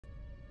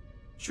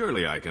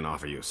Surely I can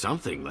offer you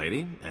something,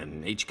 lady.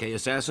 An HK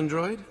assassin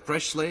droid?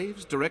 Fresh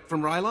slaves, direct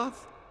from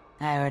Ryloth?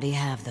 I already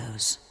have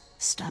those.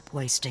 Stop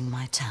wasting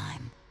my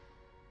time.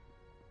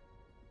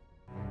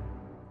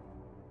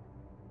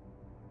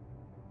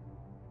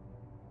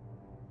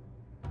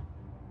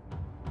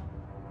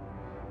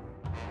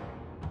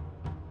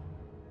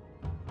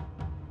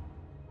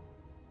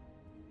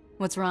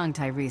 What's wrong,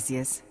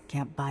 Tiresias?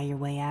 Can't buy your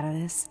way out of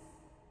this?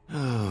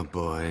 Oh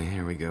boy,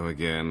 here we go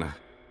again.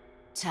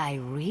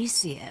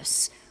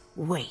 Tiresias?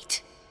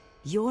 Wait.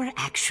 You're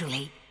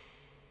actually...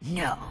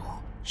 No.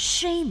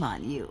 Shame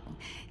on you,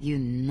 you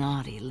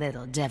naughty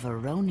little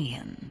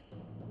Deveronian.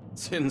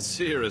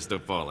 Sincerest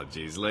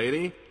apologies,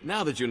 lady.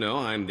 Now that you know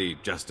I'm the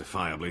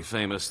justifiably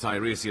famous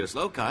Tiresias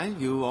Loci,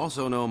 you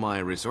also know my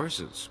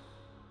resources.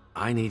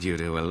 I need you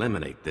to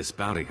eliminate this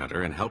bounty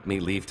hunter and help me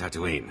leave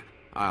Tatooine.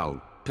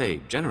 I'll pay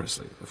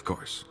generously, of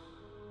course.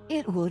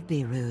 It would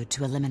be rude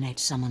to eliminate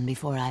someone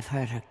before I've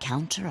heard her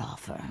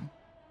counteroffer.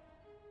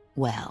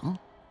 Well?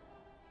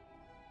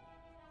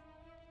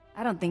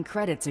 I don't think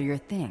credits are your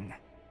thing.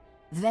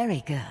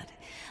 Very good.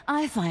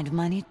 I find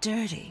money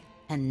dirty,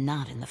 and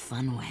not in the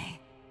fun way.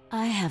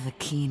 I have a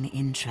keen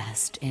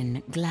interest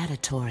in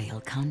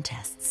gladiatorial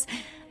contests.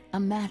 A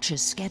match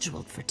is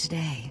scheduled for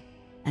today,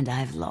 and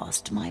I've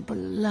lost my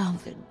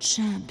beloved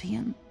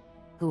champion.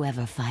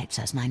 Whoever fights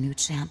as my new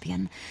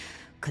champion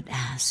could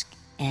ask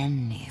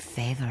any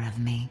favor of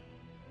me.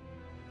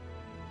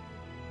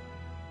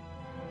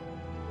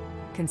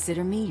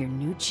 Consider me your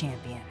new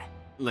champion.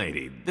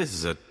 Lady, this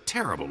is a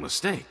terrible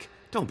mistake.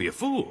 Don't be a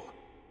fool.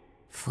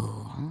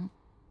 Fool?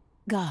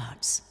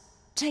 Guards,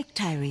 take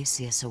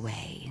Tiresias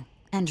away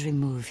and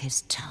remove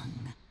his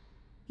tongue.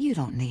 You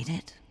don't need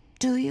it,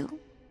 do you?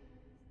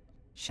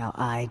 Shall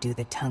I do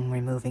the tongue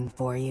removing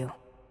for you?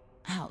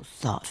 How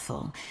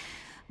thoughtful.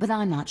 But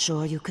I'm not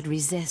sure you could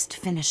resist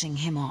finishing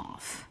him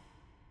off.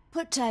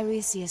 Put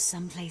Tiresias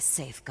someplace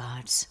safe,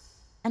 guards,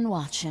 and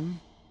watch him.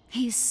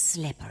 He's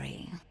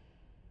slippery.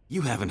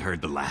 You haven't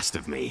heard the last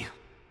of me.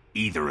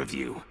 Either of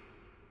you.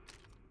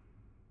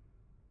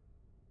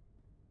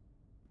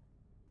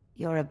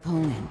 Your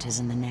opponent is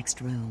in the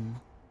next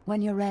room.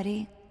 When you're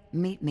ready,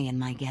 meet me and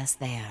my guest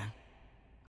there.